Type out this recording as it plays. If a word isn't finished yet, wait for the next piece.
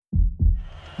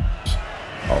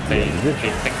They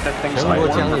think that things might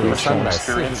work from personal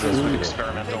experiences with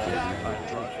experimental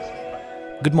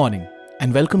drugs. Good morning,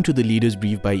 and welcome to the Leaders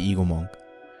Brief by Ego Monk.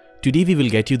 Today we will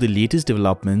get you the latest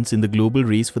developments in the global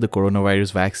race for the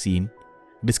coronavirus vaccine,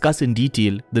 discuss in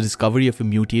detail the discovery of a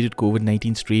mutated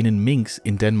COVID-19 strain in minks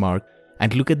in Denmark,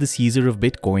 and look at the seizure of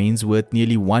bitcoins worth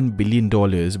nearly $1 billion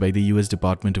by the US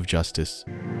Department of Justice.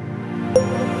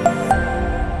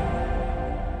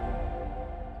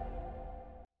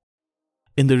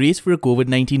 In the race for a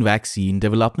COVID-19 vaccine,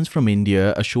 developments from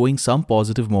India are showing some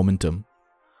positive momentum.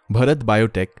 Bharat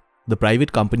Biotech, the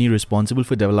private company responsible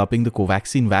for developing the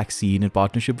Covaxin vaccine in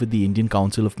partnership with the Indian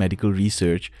Council of Medical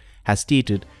Research, has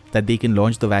stated that they can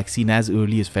launch the vaccine as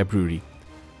early as February.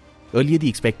 Earlier, the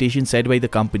expectation set by the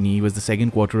company was the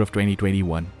second quarter of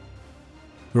 2021.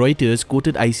 Reuters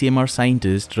quoted ICMR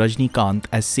scientist Rajni Kant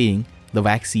as saying the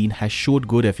vaccine has showed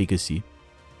good efficacy.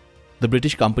 The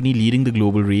British company leading the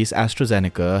global race,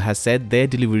 AstraZeneca, has said their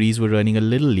deliveries were running a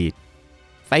little late.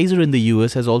 Pfizer in the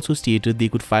US has also stated they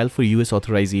could file for US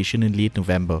authorization in late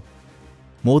November.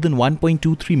 More than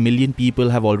 1.23 million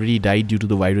people have already died due to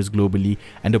the virus globally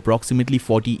and approximately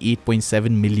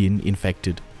 48.7 million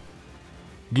infected.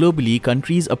 Globally,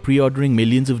 countries are pre-ordering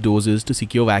millions of doses to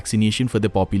secure vaccination for their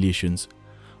populations.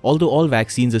 Although all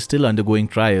vaccines are still undergoing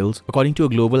trials, according to a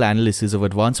global analysis of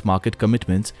advanced market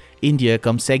commitments, India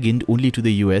comes second only to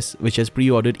the US, which has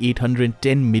pre-ordered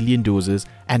 810 million doses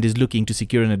and is looking to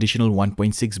secure an additional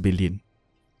 1.6 billion.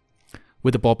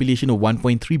 With a population of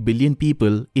 1.3 billion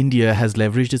people, India has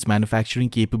leveraged its manufacturing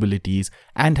capabilities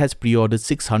and has pre-ordered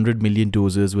 600 million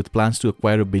doses with plans to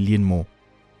acquire a billion more.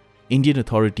 Indian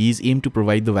authorities aim to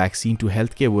provide the vaccine to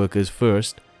healthcare workers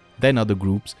first, then other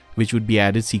groups, which would be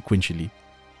added sequentially.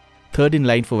 Third in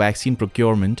line for vaccine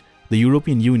procurement, the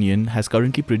European Union has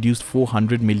currently produced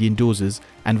 400 million doses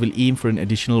and will aim for an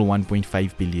additional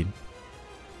 1.5 billion.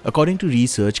 According to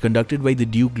research conducted by the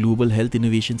Duke Global Health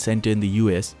Innovation Center in the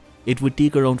US, it would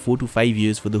take around 4 to 5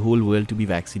 years for the whole world to be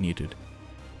vaccinated.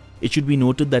 It should be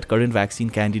noted that current vaccine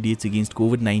candidates against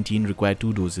COVID-19 require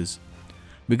 2 doses.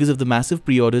 Because of the massive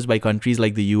pre-orders by countries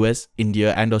like the US,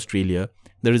 India, and Australia,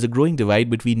 there is a growing divide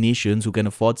between nations who can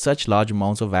afford such large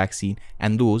amounts of vaccine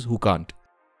and those who can't.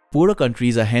 Poorer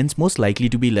countries are hence most likely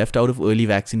to be left out of early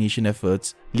vaccination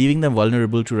efforts, leaving them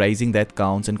vulnerable to rising death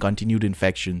counts and continued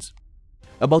infections.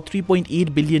 About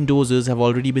 3.8 billion doses have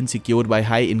already been secured by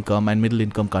high-income and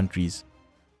middle-income countries.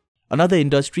 Another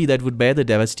industry that would bear the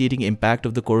devastating impact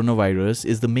of the coronavirus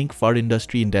is the mink fur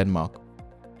industry in Denmark.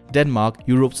 Denmark,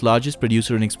 Europe's largest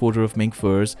producer and exporter of mink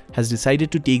furs, has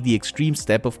decided to take the extreme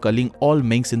step of culling all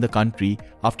minks in the country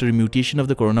after a mutation of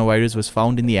the coronavirus was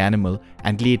found in the animal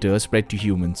and later spread to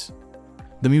humans.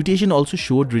 The mutation also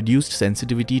showed reduced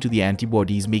sensitivity to the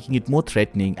antibodies, making it more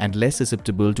threatening and less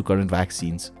susceptible to current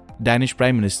vaccines. Danish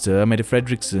Prime Minister Mette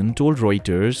Frederiksen told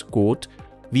Reuters, quote,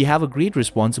 "We have a great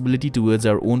responsibility towards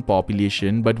our own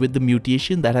population, but with the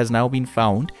mutation that has now been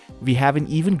found, we have an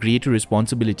even greater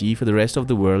responsibility for the rest of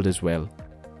the world as well."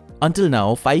 Until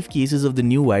now, 5 cases of the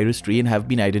new virus strain have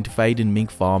been identified in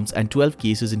mink farms and 12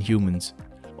 cases in humans.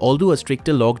 Although a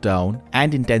stricter lockdown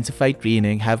and intensified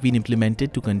training have been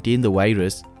implemented to contain the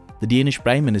virus, the Danish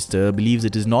Prime Minister believes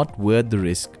it is not worth the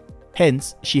risk.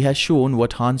 Hence, she has shown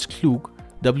what Hans Klug,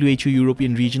 WHO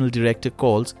European Regional Director,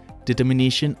 calls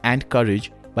determination and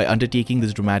courage by undertaking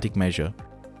this dramatic measure.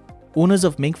 Owners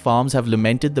of mink farms have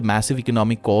lamented the massive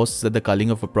economic costs that the culling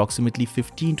of approximately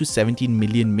 15 to 17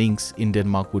 million minks in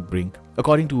Denmark would bring.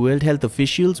 According to World Health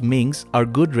officials, minks are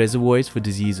good reservoirs for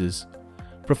diseases.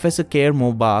 Professor Kjær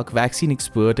Morbach, vaccine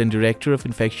expert and director of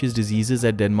infectious diseases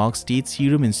at Denmark's State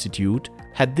Serum Institute,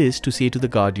 had this to say to The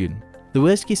Guardian. "The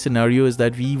worst case scenario is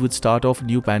that we would start off a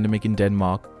new pandemic in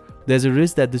Denmark. There's a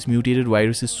risk that this mutated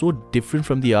virus is so different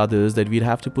from the others that we'd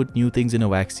have to put new things in a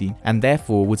vaccine and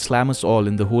therefore would slam us all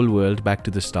in the whole world back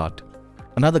to the start."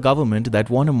 Another government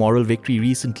that won a moral victory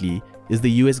recently is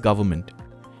the US government.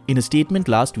 In a statement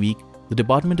last week, the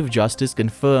Department of Justice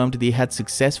confirmed they had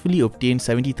successfully obtained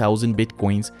 70,000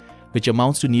 bitcoins, which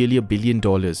amounts to nearly $1 billion.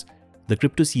 The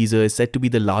crypto seizure is said to be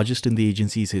the largest in the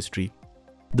agency's history.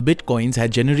 The bitcoins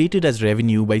had generated as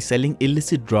revenue by selling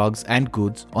illicit drugs and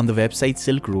goods on the website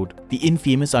Silk Road, the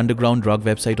infamous underground drug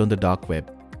website on the dark web.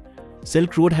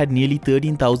 Silk Road had nearly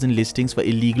 13,000 listings for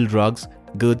illegal drugs,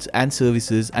 goods and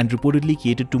services and reportedly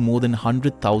catered to more than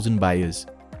 100,000 buyers.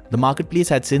 The marketplace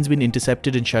had since been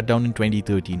intercepted and shut down in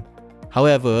 2013.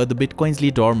 However, the bitcoins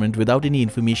lay dormant without any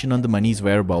information on the money's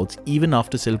whereabouts even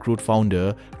after Silk Road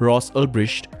founder Ross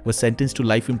Ulbricht was sentenced to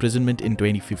life imprisonment in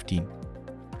 2015.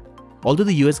 Although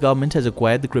the US government has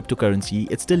acquired the cryptocurrency,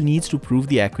 it still needs to prove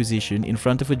the acquisition in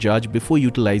front of a judge before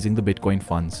utilizing the Bitcoin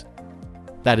funds.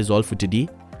 That is all for today.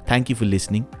 Thank you for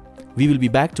listening. We will be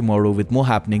back tomorrow with more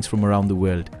happenings from around the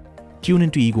world. Tune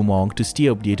into EgoMonk to stay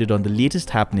updated on the latest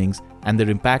happenings and their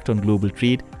impact on global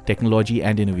trade, technology,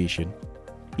 and innovation.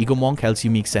 EgoMonk helps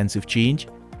you make sense of change.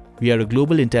 We are a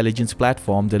global intelligence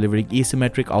platform delivering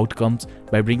asymmetric outcomes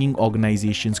by bringing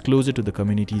organizations closer to the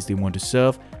communities they want to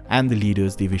serve and the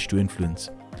leaders they wish to influence.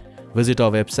 Visit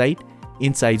our website,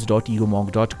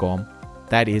 insights.egomonk.com,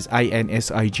 that is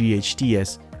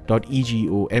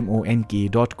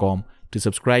insights.egomonk.com, to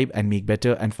subscribe and make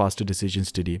better and faster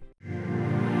decisions today.